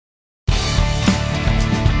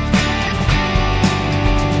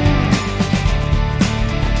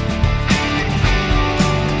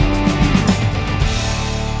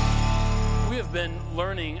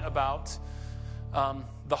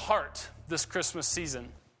the heart this Christmas season.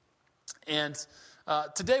 And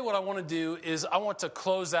today what I want to do is I want to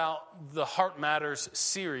close out the Heart Matters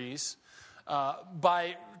series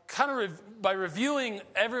by reviewing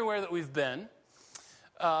everywhere that we've been,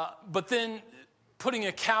 but then putting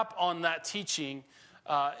a cap on that teaching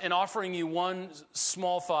and offering you one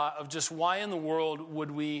small thought of just why in the world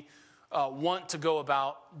would we want to go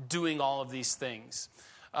about doing all of these things.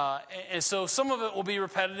 And so some of it will be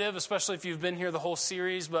repetitive, especially if you've been here the whole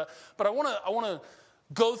series. But I want to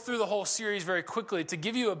go through the whole series very quickly to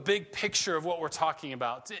give you a big picture of what we're talking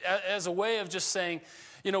about, as a way of just saying,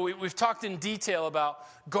 you know, we've talked in detail about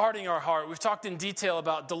guarding our heart. We've talked in detail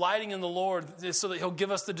about delighting in the Lord so that He'll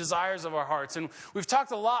give us the desires of our hearts. And we've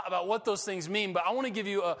talked a lot about what those things mean, but I want to give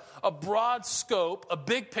you a broad scope, a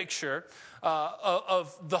big picture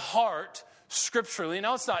of the heart scripturally.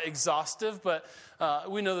 Now, it's not exhaustive, but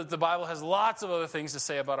we know that the Bible has lots of other things to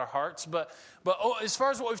say about our hearts. But as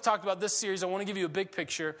far as what we've talked about this series, I want to give you a big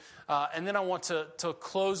picture, and then I want to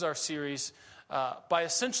close our series by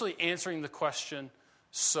essentially answering the question,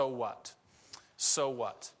 so what? So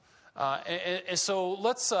what? And so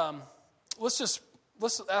let's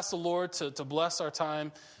ask the Lord to bless our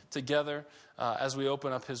time together as we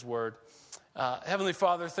open up His Word. Heavenly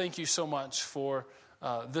Father, thank you so much for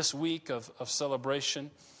this week of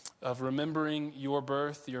celebration, of remembering your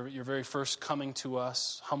birth, your very first coming to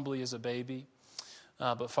us humbly as a baby.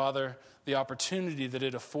 But Father, the opportunity that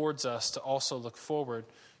it affords us to also look forward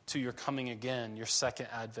to your coming again, your second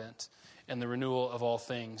advent, and the renewal of all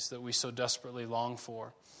things that we so desperately long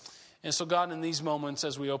for. And so God, in these moments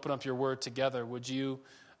as we open up your word together, would you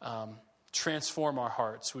transform our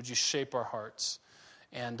hearts? Would you shape our hearts?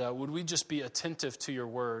 And would we just be attentive to your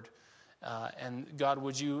word? And God,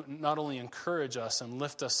 would you not only encourage us and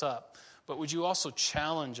lift us up, but would you also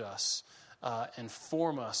challenge us and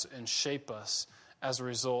form us and shape us as a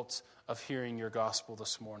result of hearing your gospel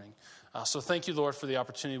this morning? So thank you, Lord, for the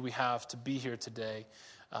opportunity we have to be here today.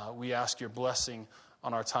 We ask your blessing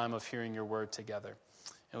on our time of hearing your word together.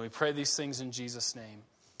 And we pray these things in Jesus' name.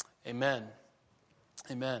 Amen.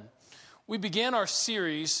 Amen. We began our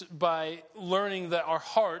series by learning that our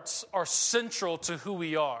hearts are central to who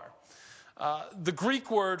we are. The Greek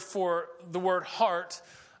word for the word heart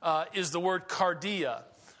is the word cardia.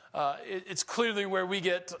 It's clearly where we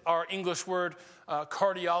get our English word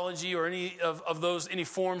cardiology or any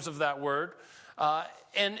forms of that word.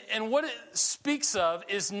 And what it speaks of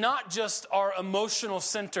is not just our emotional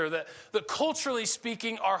center, that culturally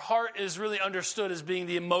speaking, our heart is really understood as being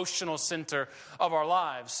the emotional center of our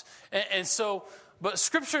lives. But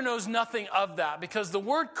Scripture knows nothing of that, because the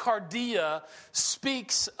word cardia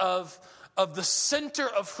speaks of the center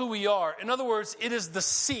of who we are. In other words, it is the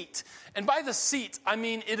seat. And by the seat, I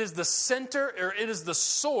mean it is the center, or it is the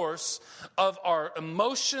source of our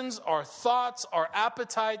emotions, our thoughts, our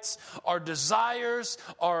appetites, our desires,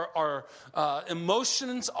 our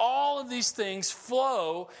emotions. All of these things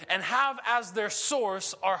flow and have as their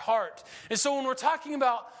source our heart. And so when we're talking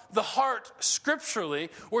about the heart scripturally,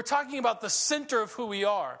 we're talking about the center of who we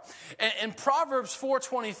are. And Proverbs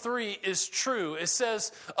 4:23 is true. It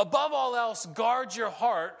says, above all else, guard your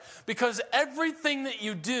heart, because everything that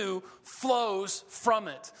you do flows from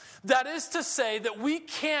it. That is to say that we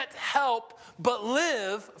can't help but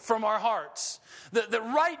live from our hearts. That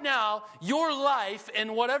right now, your life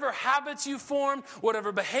and whatever habits you form,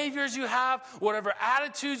 whatever behaviors you have, whatever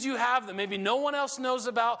attitudes you have that maybe no one else knows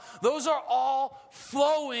about, those are all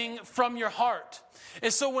flowing from your heart.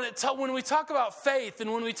 And so when we talk about faith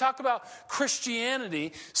and when we talk about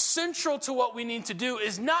Christianity, central to what we need to do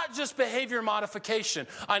is not just behavior modification.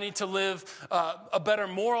 I need to live a better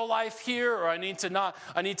moral life here, or I need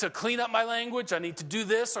to clean up my language, I need to do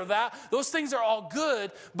this or that. Those things are all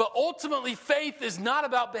good, but ultimately faith is not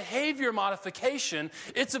about behavior modification.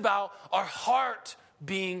 It's about our heart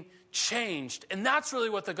being changed. And that's really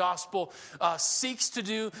what the gospel seeks to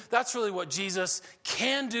do. That's really what Jesus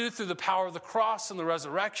can do through the power of the cross and the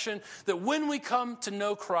resurrection. That when we come to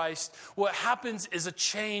know Christ, what happens is a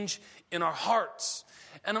change in our hearts.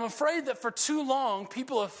 And I'm afraid that for too long,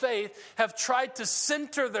 people of faith have tried to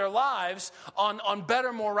center their lives on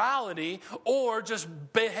better morality or just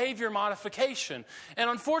behavior modification.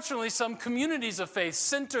 And unfortunately, some communities of faith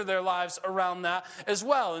center their lives around that as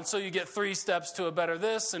well. And so you get 3 steps to a better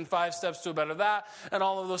this and 5 steps to a better that and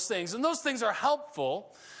all of those things. And those things are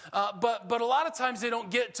helpful, but a lot of times they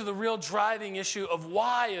don't get to the real driving issue of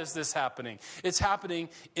why is this happening? It's happening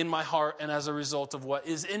in my heart and as a result of what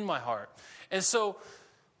is in my heart. And so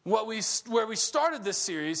where we started this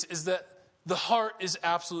series is that The heart is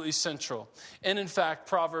absolutely central. And in fact,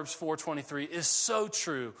 Proverbs 4:23 is so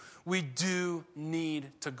true. We do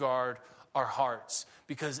need to guard our hearts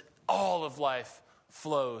because all of life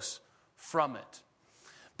flows from it.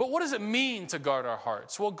 But what does it mean to guard our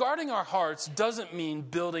hearts? Well, guarding our hearts doesn't mean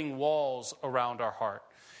building walls around our heart.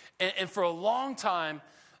 And for a long time,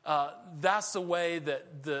 that's the way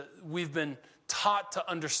that we've been taught to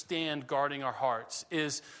understand guarding our hearts,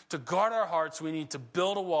 is to guard our hearts, we need to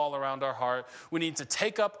build a wall around our heart. We need to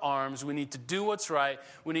take up arms. We need to do what's right.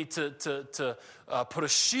 We need to put a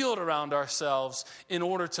shield around ourselves in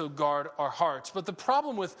order to guard our hearts. But the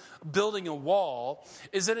problem with building a wall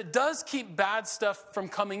is that it does keep bad stuff from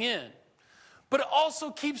coming in, but it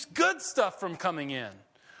also keeps good stuff from coming in.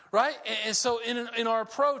 Right? And so in our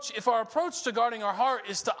approach, if our approach to guarding our heart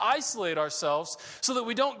is to isolate ourselves so that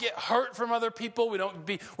we don't get hurt from other people,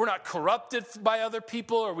 we're not corrupted by other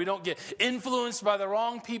people, or we don't get influenced by the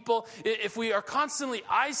wrong people. If we are constantly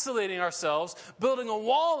isolating ourselves, building a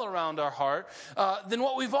wall around our heart, then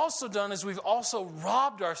what we've also done is we've also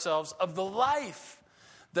robbed ourselves of the life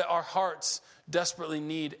that our hearts desperately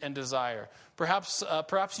need and desire.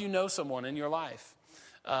 Perhaps you know someone in your life.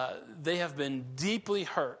 They have been deeply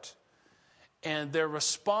hurt, and their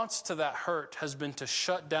response to that hurt has been to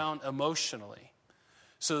shut down emotionally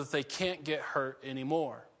so that they can't get hurt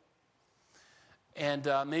anymore. And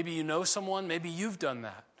maybe you know someone, maybe you've done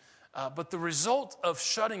that. But the result of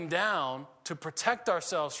shutting down to protect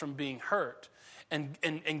ourselves from being hurt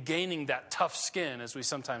and gaining that tough skin, as we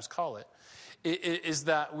sometimes call it, is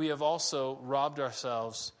that we have also robbed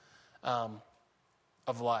ourselves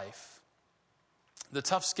of life. The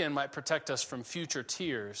tough skin might protect us from future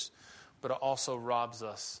tears, but it also robs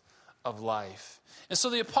us of life. And so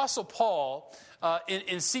the Apostle Paul,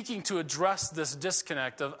 in seeking to address this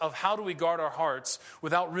disconnect of how do we guard our hearts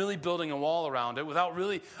without really building a wall around it, without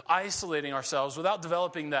really isolating ourselves, without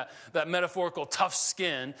developing that metaphorical tough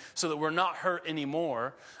skin so that we're not hurt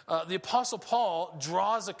anymore, the Apostle Paul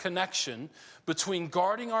draws a connection between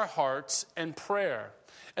guarding our hearts and prayer.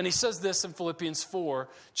 And he says this in Philippians 4,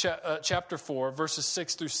 chapter 4, verses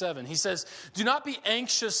 6 through 7. He says, "Do not be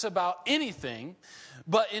anxious about anything,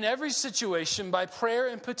 but in every situation, by prayer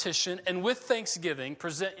and petition, and with thanksgiving,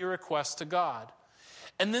 present your requests to God.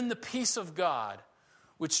 And then the peace of God,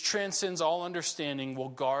 which transcends all understanding, will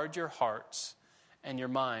guard your hearts and your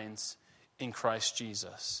minds in Christ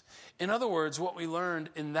Jesus." In other words, what we learned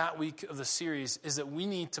in that week of the series is that we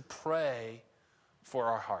need to pray for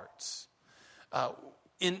our hearts.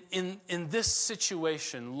 In this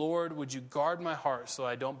situation, Lord, would you guard my heart so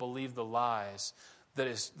I don't believe the lies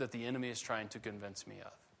that the enemy is trying to convince me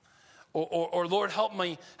of? Or Lord, help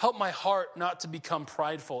my heart not to become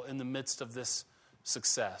prideful in the midst of this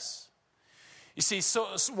success. You see,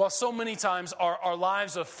 while so many times our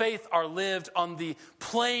lives of faith are lived on the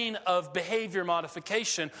plane of behavior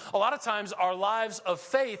modification, a lot of times our lives of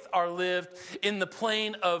faith are lived in the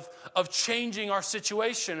plane of changing our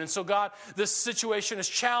situation. And so, God, this situation is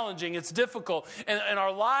challenging, it's difficult, and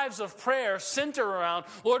our lives of prayer center around,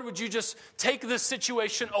 Lord, would you just take this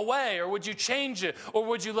situation away, or would you change it, or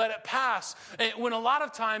would you let it pass? And when a lot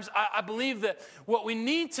of times I believe that what we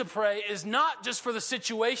need to pray is not just for the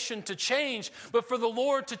situation to change, but for the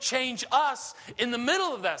Lord to change us in the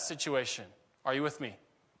middle of that situation. Are you with me?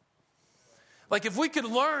 Like, if we could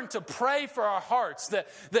learn to pray for our hearts, that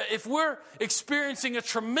if we're experiencing a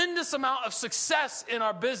tremendous amount of success in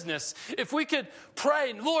our business, if we could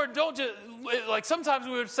pray, Lord, don't just, like sometimes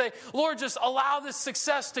we would say, Lord, just allow this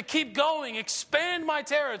success to keep going, expand my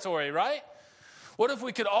territory, right? What if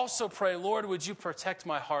we could also pray, Lord, would you protect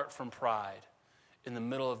my heart from pride in the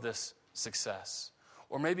middle of this success?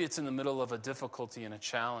 Or maybe it's in the middle of a difficulty and a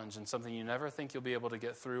challenge and something you never think you'll be able to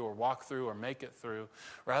get through or walk through or make it through.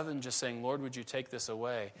 Rather than just saying, Lord, would you take this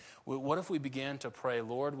away? What if we began to pray,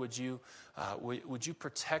 Lord, would you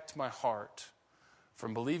protect my heart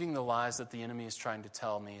from believing the lies that the enemy is trying to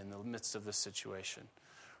tell me in the midst of this situation?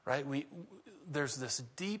 Right? There's this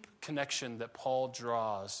deep connection that Paul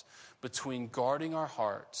draws between guarding our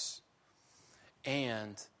hearts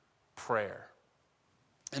and prayer.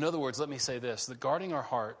 In other words, let me say this, that guarding our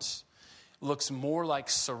hearts looks more like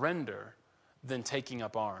surrender than taking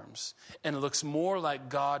up arms. And it looks more like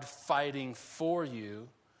God fighting for you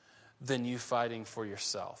than you fighting for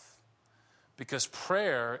yourself. Because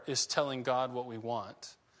prayer is telling God what we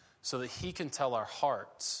want so that he can tell our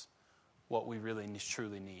hearts what we really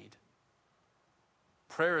truly need.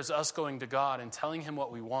 Prayer is us going to God and telling him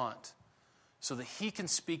what we want so that he can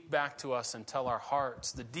speak back to us and tell our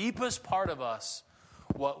hearts, the deepest part of us,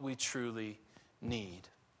 what we truly need.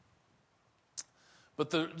 But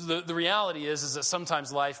the reality is that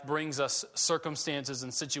sometimes life brings us circumstances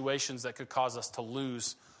and situations that could cause us to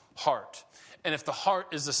lose heart. And if the heart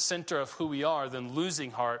is the center of who we are, then losing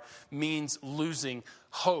heart means losing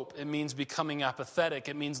hope. It means becoming apathetic.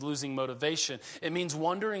 It means losing motivation. It means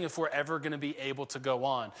wondering if we're ever going to be able to go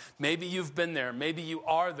on. Maybe you've been there. Maybe you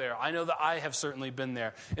are there. I know that I have certainly been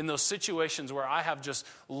there in those situations where I have just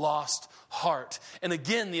lost heart. And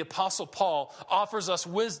again, the Apostle Paul offers us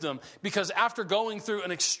wisdom because after going through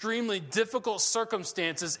an extremely difficult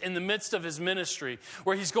circumstances in the midst of his ministry,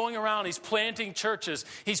 where he's going around, he's planting churches,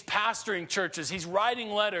 he's pastoring churches, he's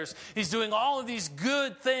writing letters, he's doing all of these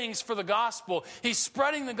good things for the gospel, he's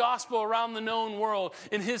spreading the gospel around the known world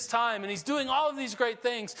in his time, and he's doing all of these great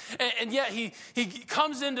things, and yet he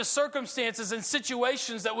comes into circumstances and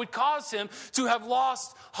situations that would cause him to have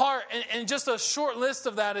lost heart. And just a short list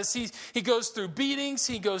of that is he goes through beatings,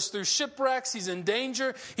 he goes through shipwrecks, he's in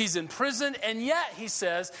danger, he's in prison, and yet he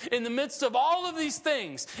says, in the midst of all of these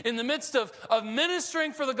things, in the midst of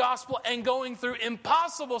ministering for the gospel and going through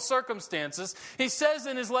impossible circumstances, he says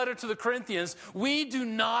in his letter to the Corinthians, we do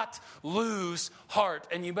not lose heart.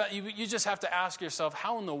 And you just have to ask yourself,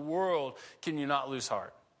 how in the world can you not lose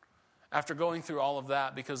heart after going through all of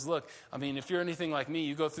that? Because look, I mean, if you're anything like me,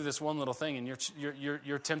 you go through this one little thing and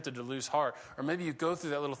you're tempted to lose heart. Or maybe you go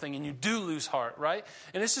through that little thing and you do lose heart, right?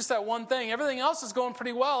 And it's just that one thing. Everything else is going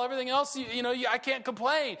pretty well. Everything else, I can't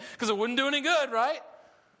complain because it wouldn't do any good, right?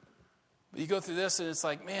 But you go through this and it's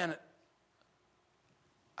like, man,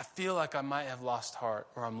 I feel like I might have lost heart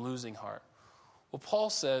or I'm losing heart. Well, Paul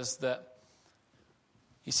says that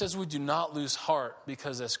we do not lose heart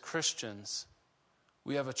because as Christians,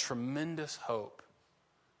 we have a tremendous hope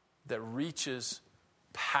that reaches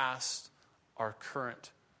past our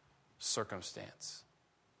current circumstance.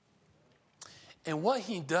 And what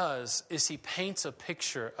he does is he paints a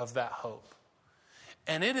picture of that hope.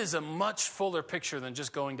 And it is a much fuller picture than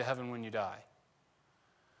just going to heaven when you die.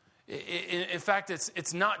 In fact,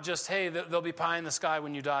 it's not just, hey, there'll be pie in the sky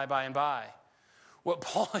when you die by and by. What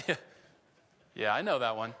Paul... Yeah, I know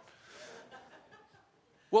that one.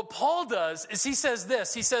 What Paul does is he says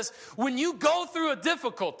this. He says, when you go through a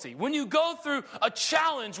difficulty, when you go through a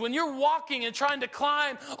challenge, when you're walking and trying to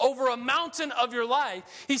climb over a mountain of your life,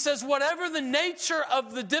 he says, whatever the nature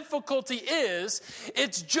of the difficulty is,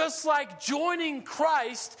 it's just like joining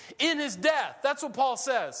Christ in his death. That's what Paul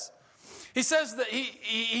says. He says that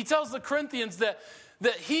he tells the Corinthians that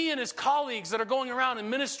he and his colleagues that are going around and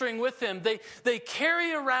ministering with him, they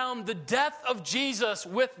carry around the death of Jesus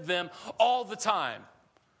with them all the time.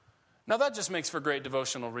 Now that just makes for great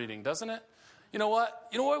devotional reading, doesn't it? You know what?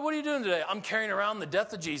 What are you doing today? I'm carrying around the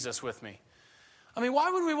death of Jesus with me. I mean, why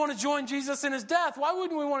would we want to join Jesus in his death? Why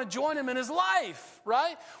wouldn't we want to join him in his life,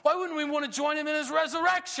 right? Why wouldn't we want to join him in his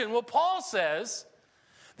resurrection? Well, Paul says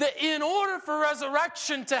that in order for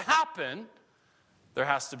resurrection to happen, there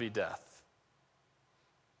has to be death.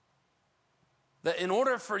 That in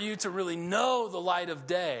order for you to really know the light of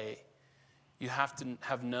day, you have to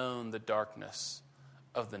have known the darkness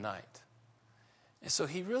of the night. And so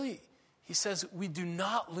he says, we do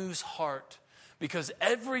not lose heart because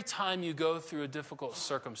every time you go through a difficult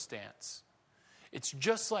circumstance, it's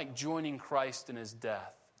just like joining Christ in his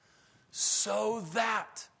death, so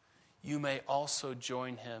that you may also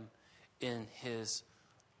join him in his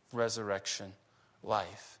resurrection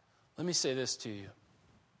life. Let me say this to you.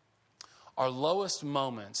 Our lowest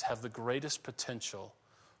moments have the greatest potential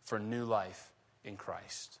for new life in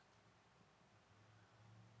Christ.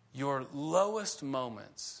 Your lowest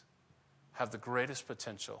moments have the greatest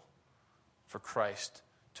potential for Christ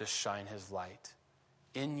to shine his light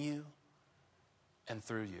in you and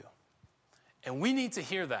through you. And we need to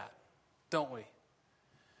hear that, don't we?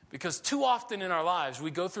 Because too often in our lives,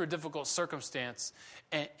 we go through a difficult circumstance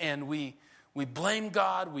and we blame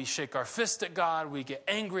God, we shake our fist at God, we get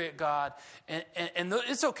angry at God. And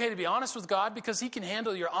it's okay to be honest with God because he can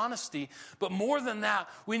handle your honesty. But more than that,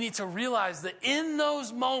 we need to realize that in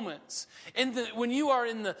those moments, when you are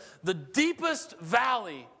in the deepest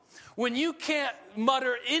valley, when you can't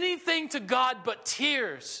mutter anything to God but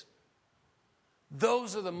tears,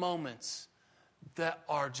 those are the moments that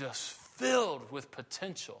are just filled with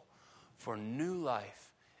potential for new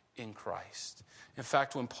life in Christ. In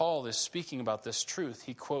fact, when Paul is speaking about this truth,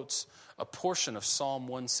 he quotes a portion of Psalm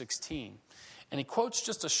 116. And he quotes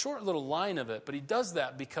just a short little line of it, but he does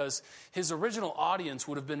that because his original audience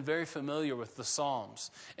would have been very familiar with the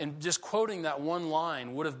Psalms. And just quoting that one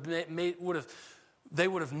line they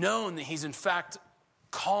would have known that he's in fact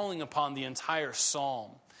calling upon the entire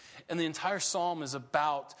psalm. And the entire psalm is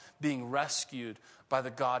about being rescued by the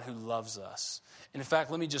God who loves us. And in fact,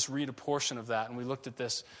 let me just read a portion of that. And we looked at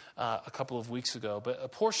this a couple of weeks ago. But a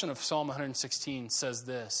portion of Psalm 116 says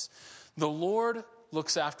this: "The Lord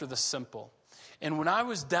looks after the simple. And when I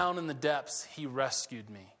was down in the depths, he rescued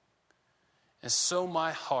me. And so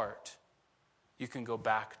my heart, you can go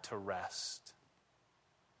back to rest.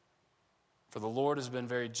 For the Lord has been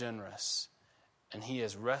very generous, and he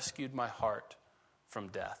has rescued my heart from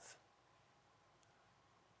death."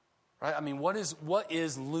 Right? I mean, what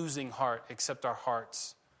is losing heart except our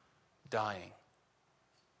hearts dying?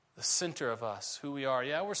 The center of us, who we are.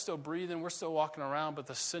 Yeah, we're still breathing, we're still walking around, but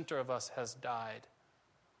the center of us has died.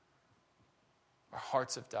 Our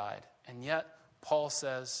hearts have died. And yet, Paul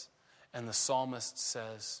says, and the psalmist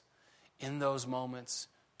says, in those moments,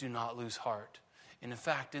 do not lose heart. And in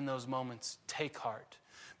fact, in those moments, take heart.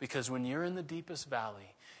 Because when you're in the deepest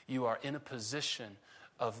valley, you are in a position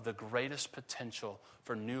of the greatest potential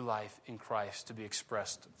for new life in Christ to be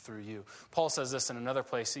expressed through you. Paul says this in another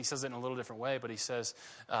place. He says it in a little different way, but he says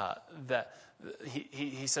that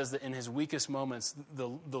he says that in his weakest moments,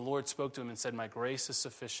 the Lord spoke to him and said, "My grace is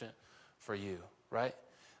sufficient for you." Right?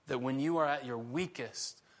 That when you are at your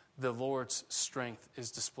weakest, the Lord's strength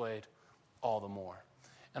is displayed all the more.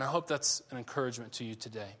 And I hope that's an encouragement to you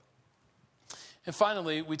today. And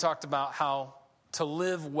finally, we talked about how to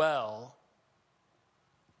live well,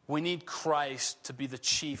 we need Christ to be the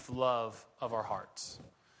chief love of our hearts.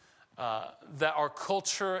 That our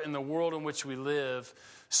culture and the world in which we live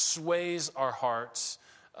sways our hearts,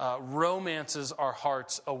 romances our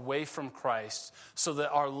hearts away from Christ, so that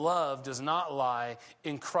our love does not lie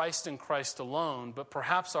in Christ and Christ alone, but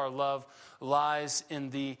perhaps our love lies in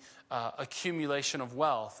the accumulation of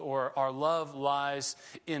wealth, or our love lies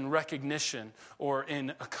in recognition or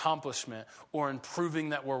in accomplishment or in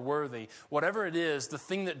proving that we're worthy. Whatever it is, the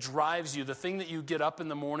thing that drives you, the thing that you get up in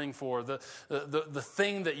the morning for, the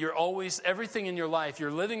thing that you're always, everything in your life, you're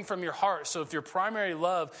living from your heart. So if your primary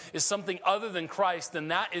love is something other than Christ, then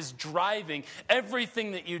that is driving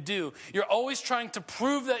everything that you do. You're always trying to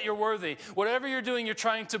prove that you're worthy. Whatever you're doing, you're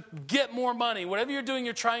trying to get more money. Whatever you're doing,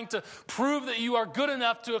 you're trying to prove that you are good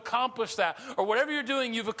enough to accomplish that. Or whatever you're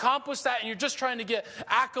doing, you've accomplished that and you're just trying to get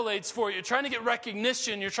accolades for it. You're trying to get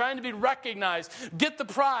recognition. You're trying to be recognized. Get the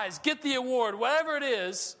prize. Get the award. Whatever it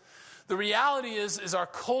is, the reality is our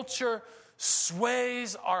culture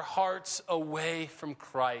sways our hearts away from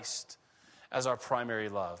Christ as our primary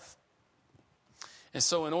love. And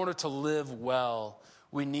so in order to live well,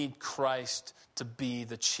 we need Christ to be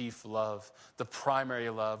the chief love, the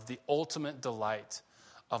primary love, the ultimate delight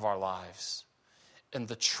of our lives. And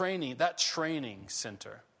that training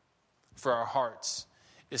center for our hearts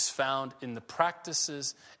is found in the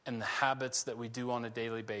practices and the habits that we do on a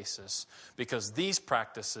daily basis. Because these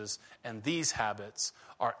practices and these habits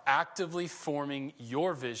are actively forming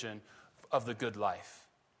your vision of the good life.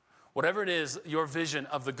 Whatever it is, your vision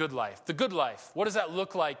of the good life. The good life, what does that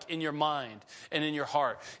look like in your mind and in your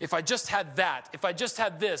heart? If I just had that, if I just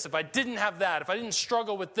had this, if I didn't have that, if I didn't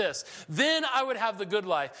struggle with this, then I would have the good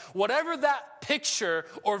life. Whatever that picture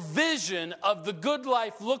or vision of the good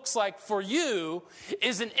life looks like for you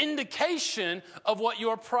is an indication of what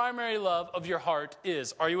your primary love of your heart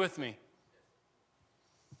is. Are you with me?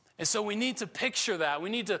 And so we need to picture that.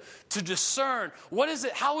 We need to discern, what is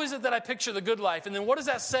it? How is it that I picture the good life? And then what does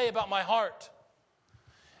that say about my heart?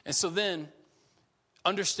 And so then,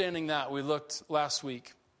 understanding that, we looked last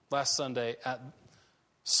Sunday, at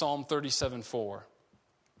Psalm 37:4,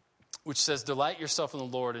 which says, "Delight yourself in the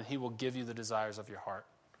Lord, and he will give you the desires of your heart."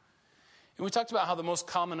 And we talked about how the most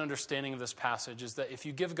common understanding of this passage is that if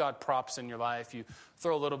you give God props in your life, you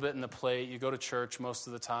throw a little bit in the plate, you go to church most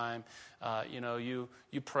of the time,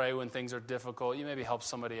 you pray when things are difficult, you maybe help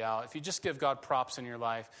somebody out. If you just give God props in your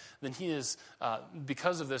life, then he is,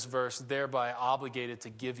 because of this verse, thereby obligated to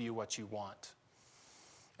give you what you want.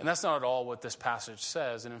 And that's not at all what this passage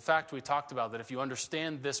says. And in fact, we talked about that if you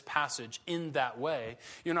understand this passage in that way,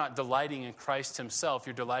 you're not delighting in Christ himself,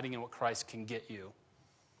 you're delighting in what Christ can get you.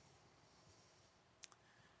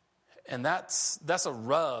 And that's a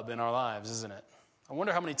rub in our lives, isn't it? I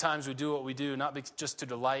wonder how many times we do what we do, not just to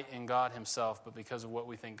delight in God himself, but because of what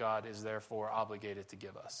we think God is therefore obligated to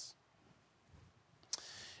give us.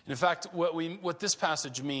 And in fact, what this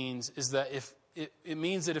passage means is that it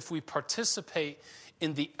means that if we participate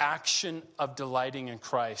in the action of delighting in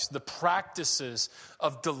Christ, the practices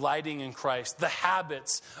of delighting in Christ, the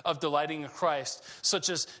habits of delighting in Christ, such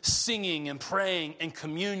as singing and praying and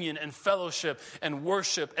communion and fellowship and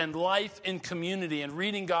worship and life in community and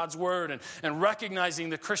reading God's word and recognizing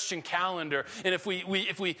the Christian calendar. And if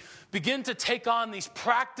we begin to take on these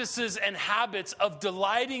practices and habits of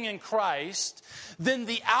delighting in Christ, then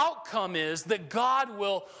the outcome is that God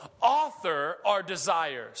will author our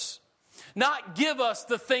desires. Not give us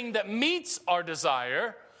the thing that meets our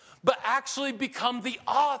desire, but actually become the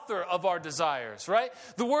author of our desires, right?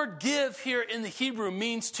 The word give here in the Hebrew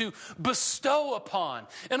means to bestow upon.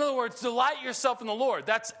 In other words, delight yourself in the Lord.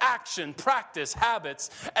 That's action, practice,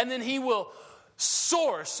 habits. And then he will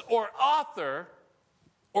source or author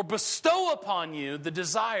or bestow upon you the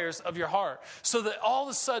desires of your heart. So that all of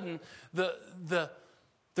a sudden,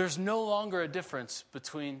 there's no longer a difference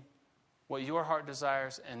between what your heart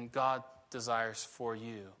desires and God desires for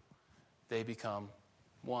you. They become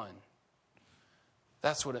one.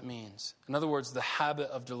 That's what it means. In other words, the habit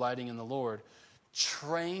of delighting in the Lord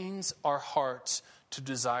trains our hearts to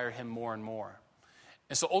desire him more and more.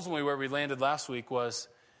 And so ultimately where we landed last week was,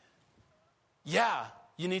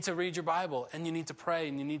 you need to read your Bible and you need to pray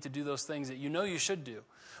and you need to do those things that you know you should do.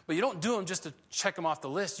 But you don't do them just to check them off the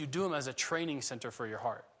list. You do them as a training center for your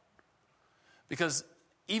heart. Because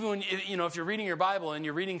even when, if you're reading your Bible and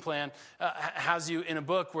your reading plan has you in a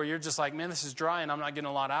book where you're just like, man, this is dry and I'm not getting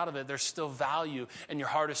a lot out of it, there's still value and your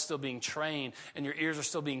heart is still being trained and your ears are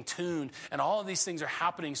still being tuned. And all of these things are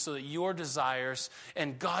happening so that your desires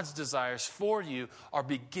and God's desires for you are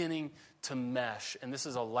beginning to mesh. And this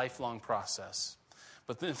is a lifelong process.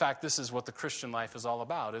 But in fact, this is what the Christian life is all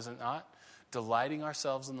about, is it not? Delighting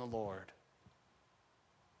ourselves in the Lord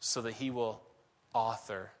so that he will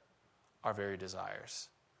author our very desires.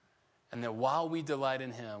 And that while we delight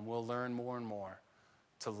in him, we'll learn more and more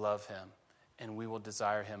to love him, and we will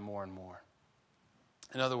desire him more and more.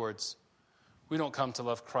 In other words, we don't come to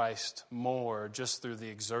love Christ more just through the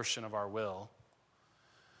exertion of our will,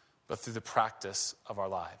 but through the practice of our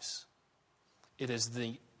lives. It is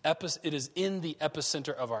in the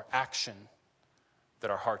epicenter of our action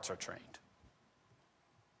that our hearts are trained.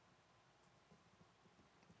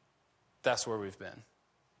 That's where we've been.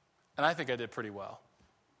 And I think I did pretty well.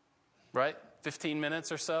 Right? 15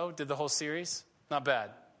 minutes or so, did the whole series. Not bad.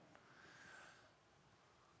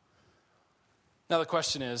 Now the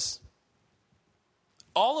question is,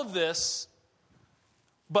 all of this,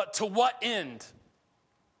 but to what end?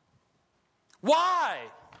 Why?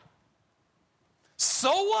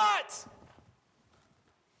 So what?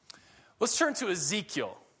 Let's turn to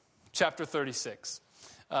Ezekiel chapter 36.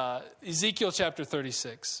 Ezekiel chapter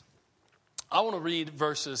 36. I want to read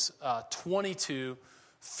verses 22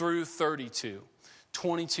 through 32.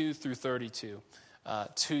 22 through 32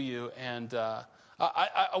 to you. And I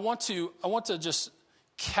want to just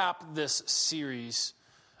cap this series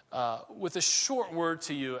with a short word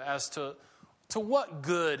to you as to what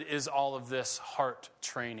good is all of this heart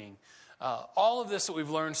training. All of this that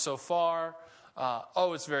we've learned so far,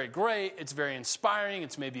 it's very great, it's very inspiring,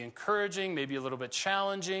 it's maybe encouraging, maybe a little bit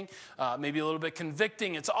challenging, maybe a little bit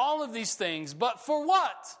convicting. It's all of these things, but for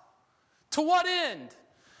what? To what end?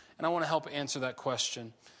 And I want to help answer that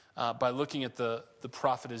question by looking at the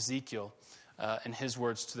prophet Ezekiel and his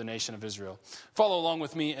words to the nation of Israel. Follow along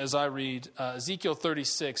with me as I read Ezekiel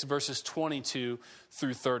 36, verses 22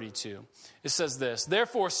 through 32. It says this: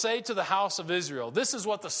 "Therefore say to the house of Israel, this is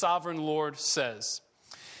what the sovereign Lord says.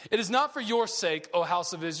 It is not for your sake, O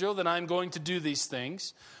house of Israel, that I am going to do these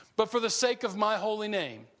things, but for the sake of my holy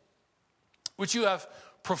name, which you have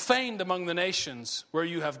profaned among the nations where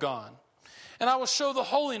you have gone. And I will show the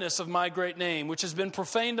holiness of my great name, which has been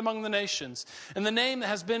profaned among the nations, and the name that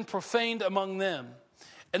has been profaned among them.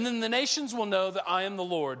 And then the nations will know that I am the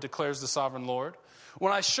Lord, declares the sovereign Lord,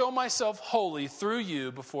 when I show myself holy through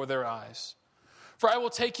you before their eyes. For I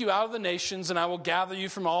will take you out of the nations, and I will gather you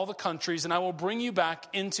from all the countries, and I will bring you back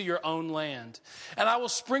into your own land. And I will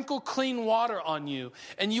sprinkle clean water on you,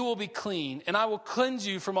 and you will be clean. And I will cleanse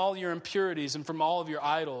you from all your impurities and from all of your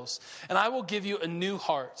idols. And I will give you a new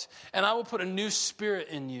heart, and I will put a new spirit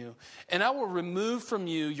in you. And I will remove from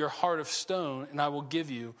you your heart of stone, and I will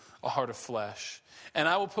give you a heart of flesh. And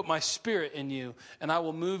I will put my spirit in you, and I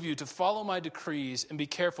will move you to follow my decrees and be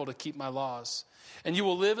careful to keep my laws. And you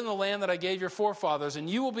will live in the land that I gave your forefathers, and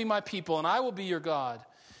you will be my people, and I will be your God.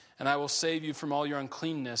 And I will save you from all your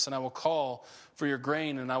uncleanness, and I will call for your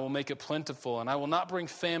grain, and I will make it plentiful. And I will not bring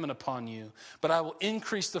famine upon you, but I will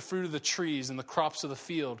increase the fruit of the trees and the crops of the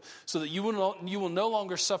field, so that you will no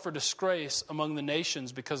longer suffer disgrace among the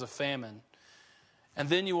nations because of famine. And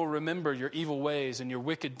then you will remember your evil ways and your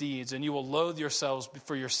wicked deeds, and you will loathe yourselves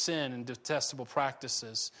for your sin and detestable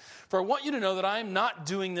practices. For I want you to know that I am not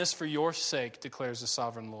doing this for your sake, declares the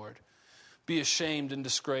sovereign Lord. Be ashamed and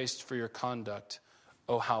disgraced for your conduct,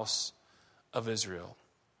 O house of Israel."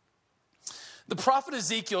 The prophet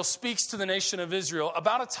Ezekiel speaks to the nation of Israel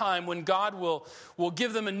about a time when God will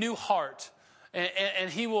give them a new heart, and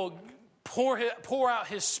he will pour out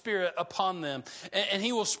his Spirit upon them, and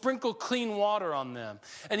he will sprinkle clean water on them.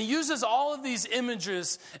 And he uses all of these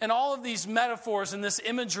images and all of these metaphors and this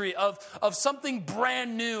imagery of something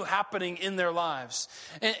brand new happening in their lives.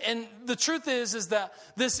 And the truth is that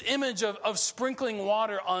this image of sprinkling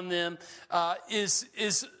water on them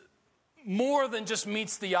is more than just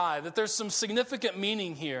meets the eye, that there's some significant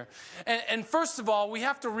meaning here. And first of all, we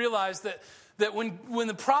have to realize that when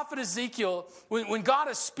the prophet Ezekiel, when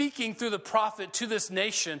God is speaking through the prophet to this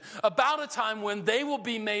nation about a time when they will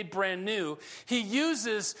be made brand new, he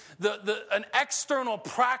uses an external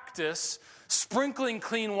practice, sprinkling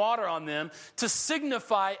clean water on them, to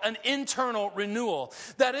signify an internal renewal.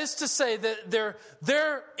 That is to say that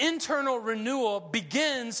their internal renewal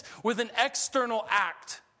begins with an external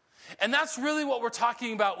act. And that's really what we're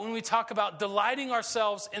talking about when we talk about delighting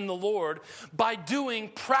ourselves in the Lord by doing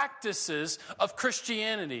practices of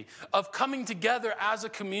Christianity, of coming together as a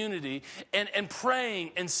community and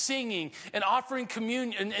praying and singing and offering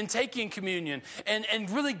communion and taking communion and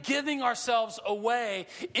really giving ourselves away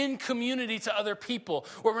in community to other people,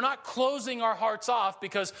 where we're not closing our hearts off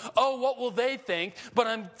because, oh, what will they think? But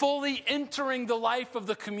I'm fully entering the life of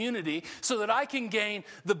the community so that I can gain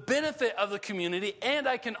the benefit of the community and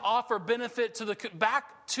I can offer benefit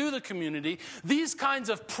back to the community. These kinds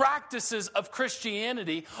of practices of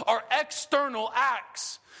Christianity are external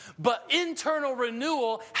acts. But internal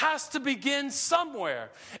renewal has to begin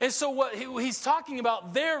somewhere. And so what he's talking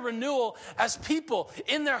about, their renewal as people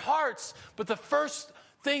in their hearts. But the first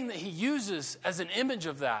thing that he uses as an image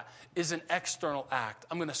of that is an external act.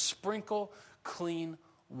 I'm going to sprinkle clean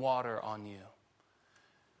water on you.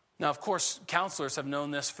 Now, of course, counselors have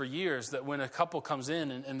known this for years, that when a couple comes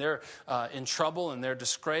in and they're in trouble and they're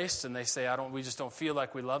disgraced and they say, we just don't feel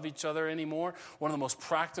like we love each other anymore, one of the most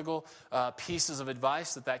practical pieces of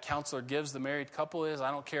advice that counselor gives the married couple is,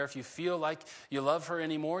 I don't care if you feel like you love her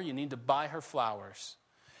anymore, you need to buy her flowers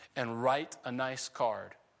and write a nice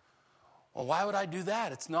card. Well, why would I do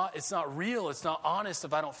that? It's not real. It's not honest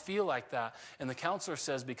if I don't feel like that. And the counselor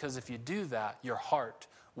says, because if you do that, your heart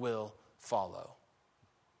will follow.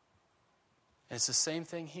 And it's the same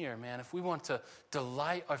thing here, man. If we want to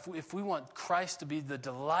delight, if we want Christ to be the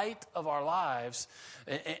delight of our lives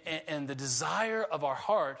and the desire of our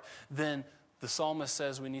heart, then the psalmist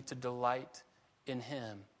says we need to delight in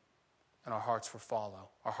him, and our hearts will follow.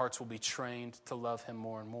 Our hearts will be trained to love him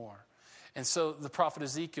more and more. And so the prophet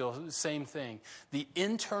Ezekiel, same thing. The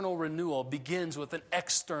internal renewal begins with an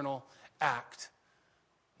external act.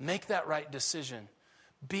 Make that right decision.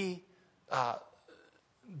 Be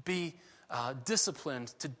disciplined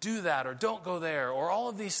to do that, or don't go there, or all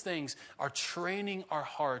of these things are training our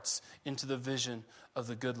hearts into the vision of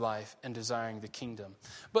the good life and desiring the kingdom.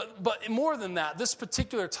 But more than that, this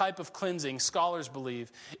particular type of cleansing, scholars believe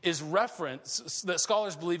is referenced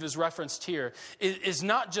here, is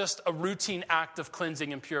not just a routine act of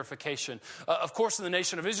cleansing and purification. Of course, in the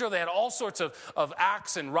nation of Israel, they had all sorts of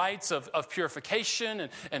acts and rites of purification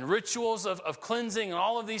and rituals of cleansing and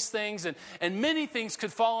all of these things. And many things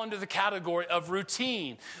could fall under the category of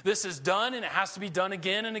routine. This is done and it has to be done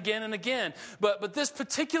again and again and again. But this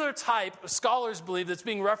particular type, scholars believe, that's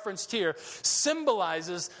being referenced here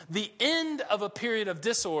symbolizes the end of a period of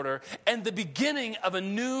disorder and the beginning of a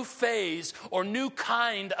new phase or new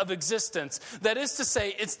kind of existence. That is to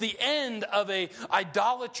say, it's the end of a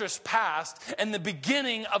idolatrous past and the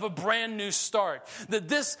beginning of a brand new start. That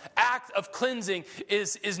this act of cleansing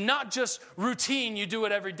is not just routine, you do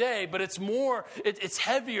it every day, but it's more, it's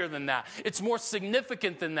heavier than that. It's more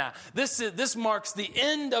significant than that. This marks the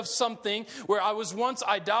end of something where I was once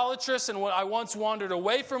idolatrous and what I once wandered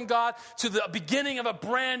away from God, to the beginning of a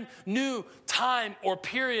brand new time or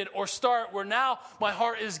period or start where now my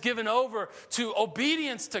heart is given over to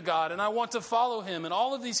obedience to God and I want to follow him and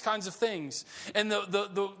all of these kinds of things. And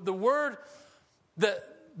the word that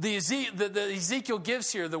Ezekiel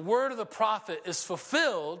gives here, the word of the prophet, is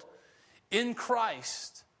fulfilled in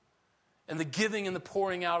Christ and the giving and the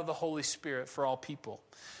pouring out of the Holy Spirit for all people.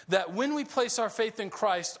 That when we place our faith in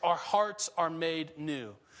Christ, our hearts are made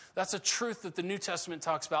new. That's a truth that the New Testament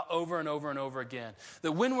talks about over and over and over again.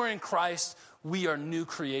 That when we're in Christ, we are new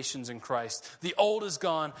creations in Christ. The old is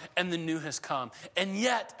gone and the new has come. And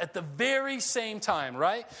yet, at the very same time,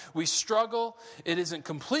 right? We struggle. It isn't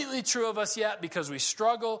completely true of us yet because we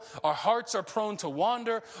struggle. Our hearts are prone to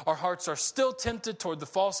wander. Our hearts are still tempted toward the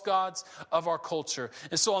false gods of our culture.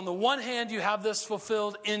 And so on the one hand, you have this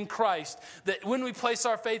fulfilled in Christ, that when we place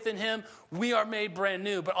our faith in him, we are made brand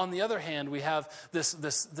new. But on the other hand, we have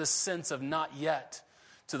this sense of not yet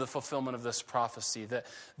to the fulfillment of this prophecy.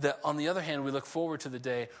 That on the other hand, we look forward to the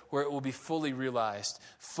day where it will be fully realized,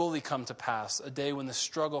 fully come to pass, a day when the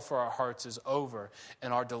struggle for our hearts is over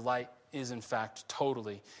and our delight is in fact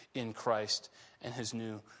totally in Christ and his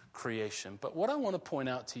new creation. But what I want to point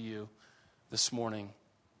out to you this morning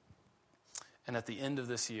and at the end of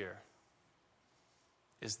this year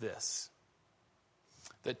is this.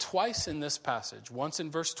 That twice in this passage, once in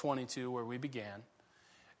verse 22 where we began,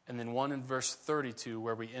 and then one in verse 32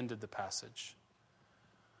 where we ended the passage,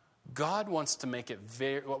 God wants to make it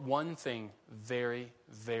one thing very,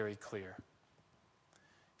 very clear.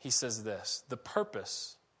 He says this: the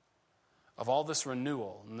purpose of all this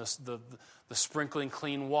renewal and the sprinkling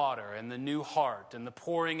clean water and the new heart and the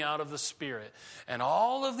pouring out of the Spirit and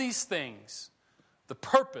all of these things, the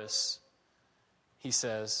purpose, he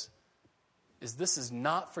says, is this is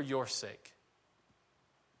not for your sake,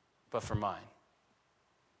 but for mine.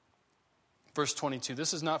 Verse 22,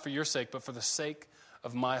 this is not for your sake, but for the sake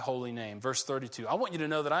of my holy name. Verse 32, I want you to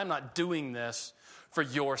know that I'm not doing this for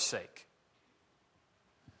your sake.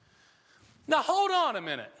 Now hold on a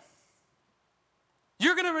minute.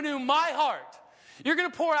 You're going to renew my heart. You're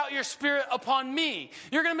going to pour out your Spirit upon me.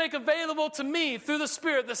 You're going to make available to me through the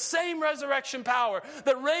Spirit the same resurrection power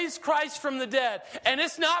that raised Christ from the dead. And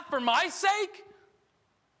it's not for my sake.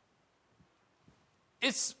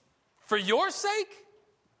 It's for your sake.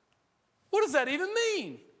 What does that even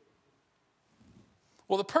mean?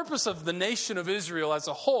 Well, the purpose of the nation of Israel as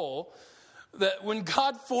a whole, that when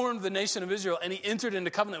God formed the nation of Israel and he entered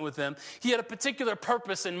into covenant with them, he had a particular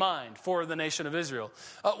purpose in mind for the nation of Israel.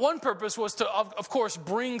 One purpose was to, of course,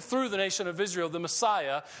 bring through the nation of Israel the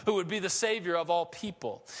Messiah who would be the Savior of all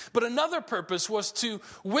people. But another purpose was to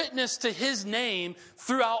witness to his name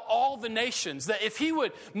throughout all the nations. That if he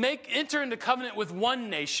would enter into covenant with one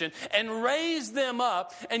nation and raise them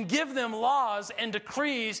up and give them laws and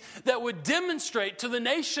decrees that would demonstrate to the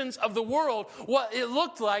nations of the world what it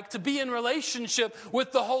looked like to be in relationship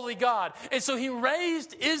with the holy God. And so he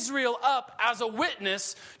raised Israel up as a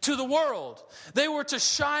witness to the world. They were to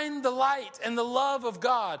shine the light and the love of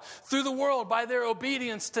God through the world by their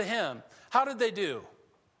obedience to him. How did they do?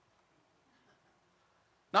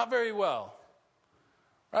 Not very well.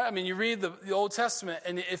 Right? I mean, you read the Old Testament,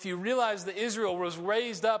 and if you realize that Israel was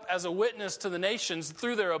raised up as a witness to the nations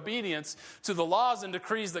through their obedience to the laws and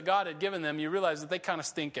decrees that God had given them, you realize that they kind of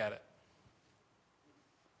stink at it.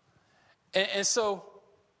 And so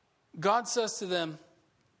God says to them,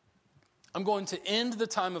 I'm going to end the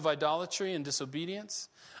time of idolatry and disobedience.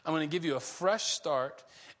 I'm going to give you a fresh start,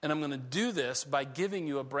 and I'm going to do this by giving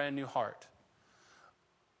you a brand new heart.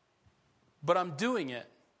 But I'm doing it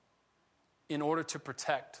in order to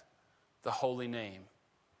protect the holy name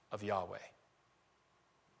of Yahweh.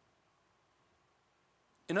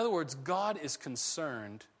 In other words, God is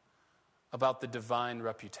concerned about the divine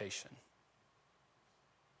reputation.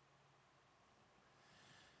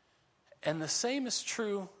 And the same is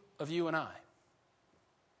true of you and I.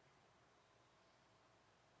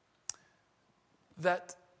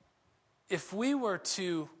 That if we were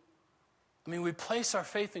to, we place our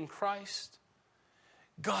faith in Christ,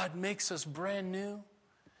 God makes us brand new,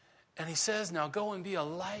 and he says, now go and be a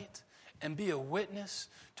light and be a witness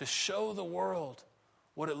to show the world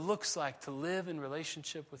what it looks like to live in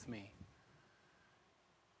relationship with me.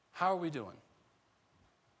 How are we doing?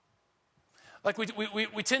 Like we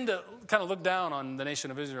tend to kind of look down on the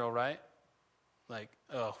nation of Israel, right? Like,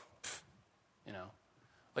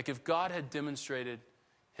 Like if God had demonstrated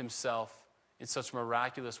himself in such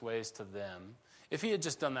miraculous ways to them, if he had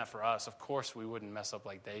just done that for us, of course we wouldn't mess up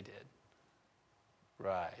like they did.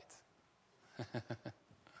 Right.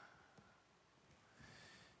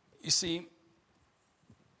 You see,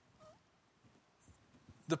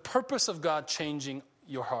 the purpose of God changing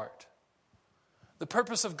your heart, the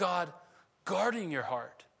purpose of God guarding your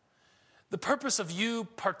heart, the purpose of you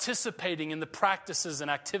participating in the practices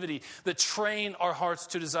and activity that train our hearts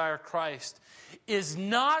to desire Christ is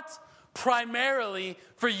not primarily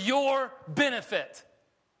for your benefit.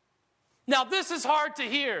 Now, this is hard to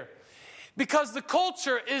hear because the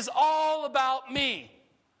culture is all about me.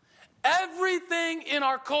 Everything in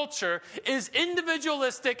our culture is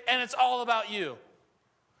individualistic and it's all about you.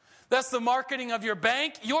 That's the marketing of your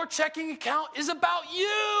bank. Your checking account is about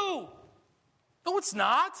you. No, it's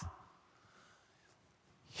not.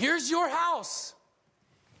 Here's your house.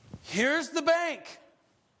 Here's the bank.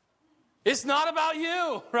 It's not about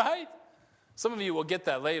you, right? Some of you will get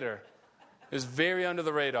that later. It's very under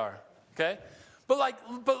the radar, okay? But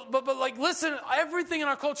listen, everything in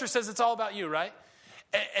our culture says it's all about you, right?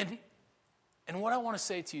 And what I want to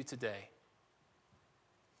say to you today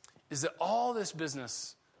is that all this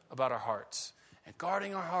business about our hearts and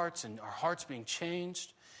guarding our hearts and our hearts being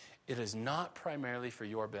changed, it is not primarily for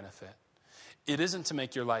your benefit. It isn't to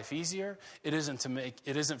make your life easier. It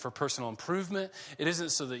isn't for personal improvement. It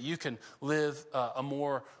isn't so that you can live a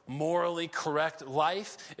more morally correct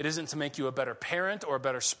life. It isn't to make you a better parent or a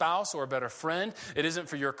better spouse or a better friend. It isn't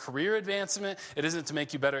for your career advancement. It isn't to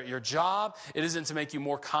make you better at your job. It isn't to make you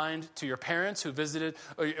more kind to your parents who visited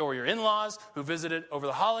or your in-laws who visited over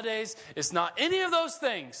the holidays. It's not any of those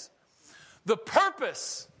things. The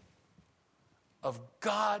purpose of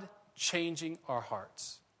God changing our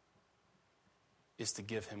hearts is to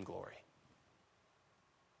give him glory.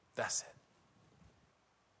 That's it.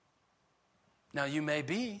 Now, you may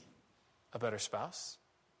be a better spouse,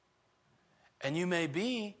 and you may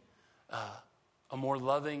be a more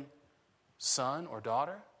loving son or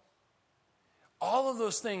daughter. All of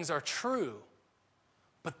those things are true,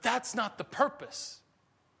 but that's not the purpose.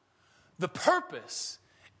 The purpose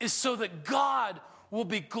is so that God will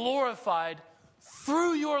be glorified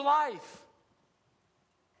through your life.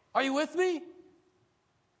 Are you with me?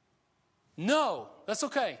 No, that's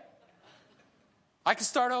okay. I can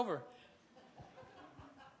start over.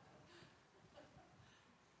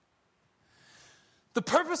 The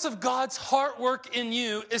purpose of God's heart work in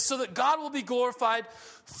you is so that God will be glorified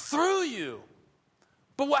through you.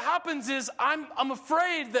 But what happens is I'm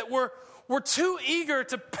afraid that we're too eager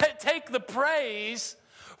to take the praise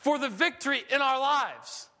for the victory in our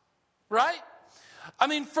lives, right? I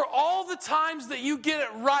mean, for all the times that you get it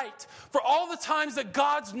right, for all the times that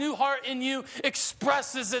God's new heart in you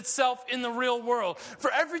expresses itself in the real world,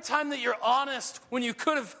 for every time that you're honest when you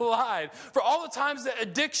could have lied, for all the times that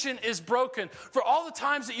addiction is broken, for all the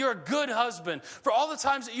times that you're a good husband, for all the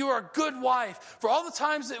times that you are a good wife, for all the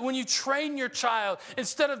times that when you train your child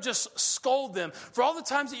instead of just scold them, for all the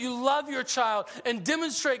times that you love your child and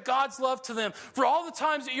demonstrate God's love to them, for all the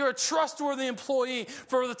times that you're a trustworthy employee,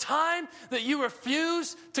 for the time that you refuse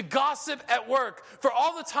to gossip at work, for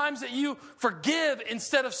all the times that you forgive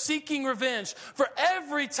instead of seeking revenge, for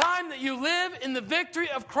every time that you live in the victory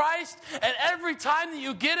of Christ and every time that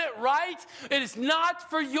you get it right, it is not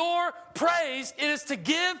for your praise, it is to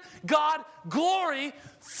give God glory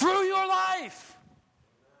through your life.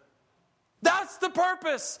 That's the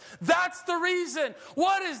purpose. That's the reason.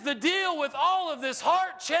 What is the deal with all of this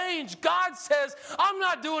heart change? God says, I'm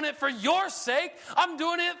not doing it for your sake. I'm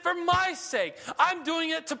doing it for my sake. I'm doing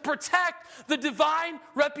it to protect the divine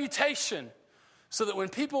reputation so that when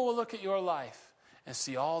people will look at your life and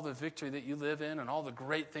see all the victory that you live in and all the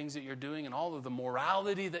great things that you're doing and all of the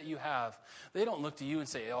morality that you have, they don't look to you and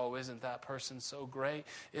say, oh, isn't that person so great?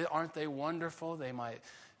 Aren't they wonderful? They might...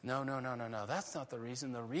 No. That's not the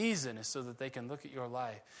reason. The reason is so that they can look at your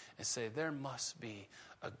life and say, there must be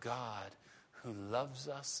a God who loves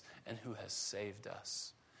us and who has saved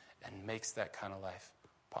us and makes that kind of life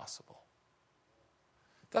possible.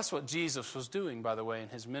 That's what Jesus was doing, by the way, in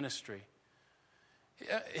his ministry.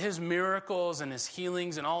 His miracles and his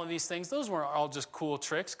healings and all of these things, those weren't all just cool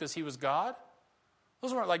tricks because he was God.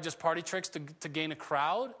 Those weren't like just party tricks to gain a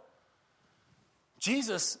crowd.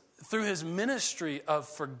 Jesus, through his ministry of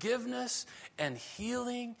forgiveness and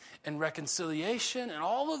healing and reconciliation and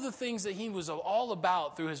all of the things that he was all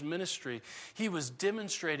about through his ministry, he was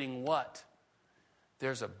demonstrating what?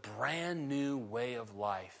 There's a brand new way of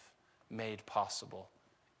life made possible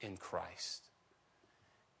in Christ.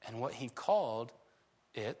 And what he called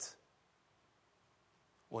it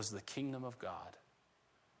was the kingdom of God.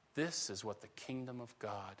 This is what the kingdom of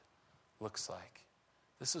God looks like.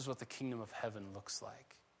 This is what the kingdom of heaven looks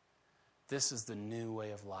like. This is the new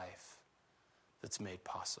way of life that's made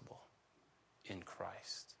possible in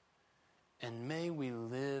Christ. And may we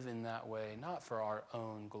live in that way, not for our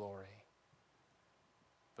own glory,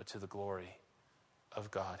 but to the glory of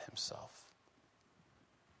God himself.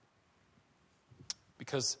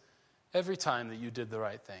 Because every time that you did the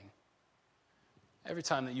right thing, every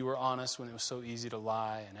time that you were honest when it was so easy to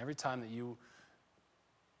lie, and every time that you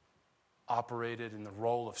operated in the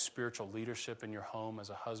role of spiritual leadership in your home as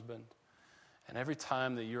a husband, and every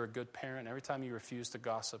time that you're a good parent, every time you refuse to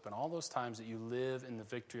gossip, and all those times that you live in the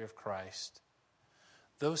victory of Christ,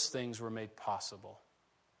 those things were made possible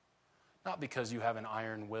not because you have an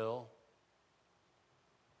iron will,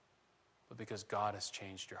 but because God has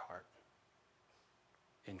changed your heart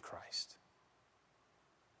in Christ.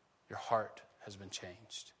 Your heart has been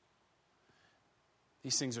changed.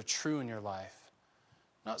 These things are true in your life,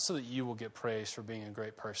 not so that you will get praise for being a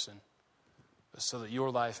great person, but so that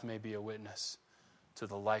your life may be a witness to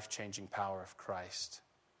the life-changing power of Christ,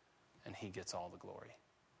 and He gets all the glory.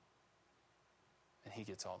 And He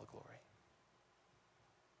gets all the glory.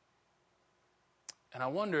 And I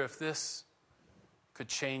wonder if this could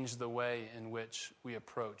change the way in which we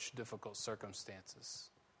approach difficult circumstances.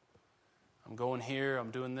 I'm going here, I'm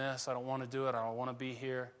doing this, I don't want to do it, I don't want to be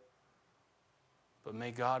here. But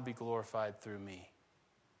may God be glorified through me.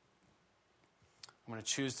 I'm going to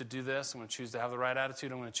choose to do this, I'm going to choose to have the right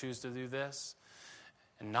attitude, I'm going to choose to do this,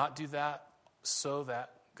 and not do that so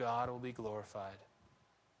that God will be glorified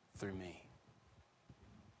through me.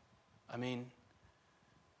 I mean,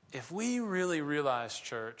 if we really realize,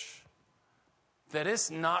 church, that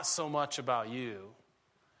it's not so much about you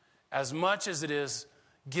as much as it is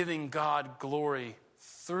giving God glory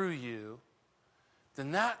through you,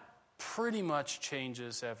 then that pretty much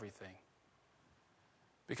changes everything.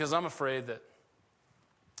 Because I'm afraid that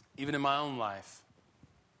even in my own life,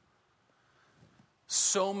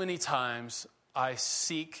 so many times I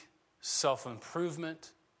seek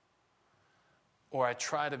self-improvement or I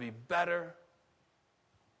try to be better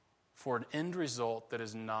for an end result that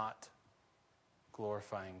is not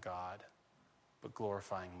glorifying God, but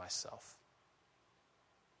glorifying myself.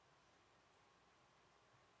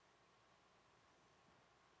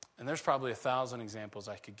 And there's probably 1,000 examples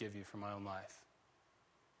I could give you from my own life.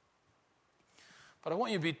 But I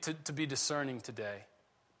want you to be discerning today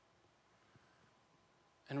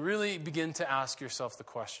and really begin to ask yourself the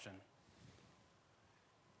question,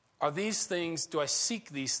 are these things, do I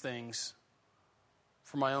seek these things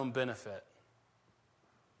for my own benefit?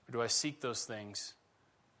 Or do I seek those things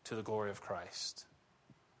to the glory of Christ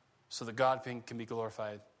so that God can be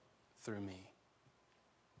glorified through me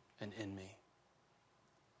and in me?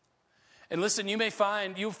 And listen, you may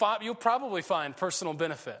find, you'll probably find personal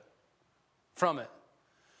benefit from it.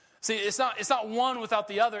 See, it's not one without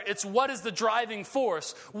the other. It's what is the driving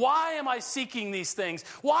force. Why am I seeking these things?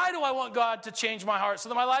 Why do I want God to change my heart so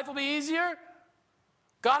that my life will be easier?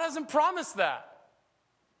 God hasn't promised that.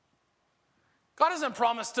 God hasn't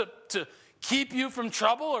promised to keep you from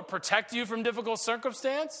trouble or protect you from difficult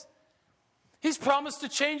circumstance. He's promised to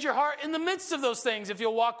change your heart in the midst of those things if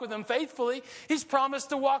you'll walk with Him faithfully. He's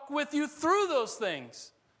promised to walk with you through those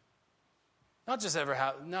things. Not just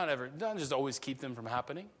always keep them from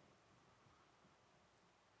happening.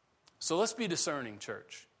 So let's be discerning,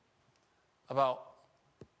 church, about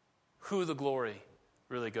who the glory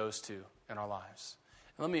really goes to in our lives.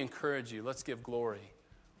 And let me encourage you, let's give glory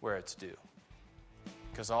where it's due.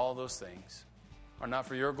 Because all those things are not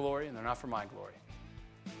for your glory and they're not for my glory.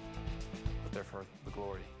 But they're for the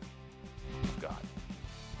glory of God.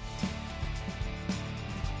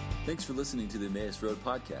 Thanks for listening to the Emmaus Road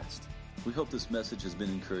podcast. We hope this message has been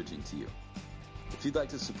encouraging to you. If you'd like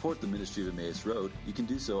to support the ministry of Emmaus Road, you can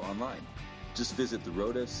do so online. Just visit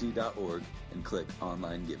theroadfc.org and click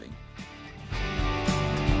Online Giving.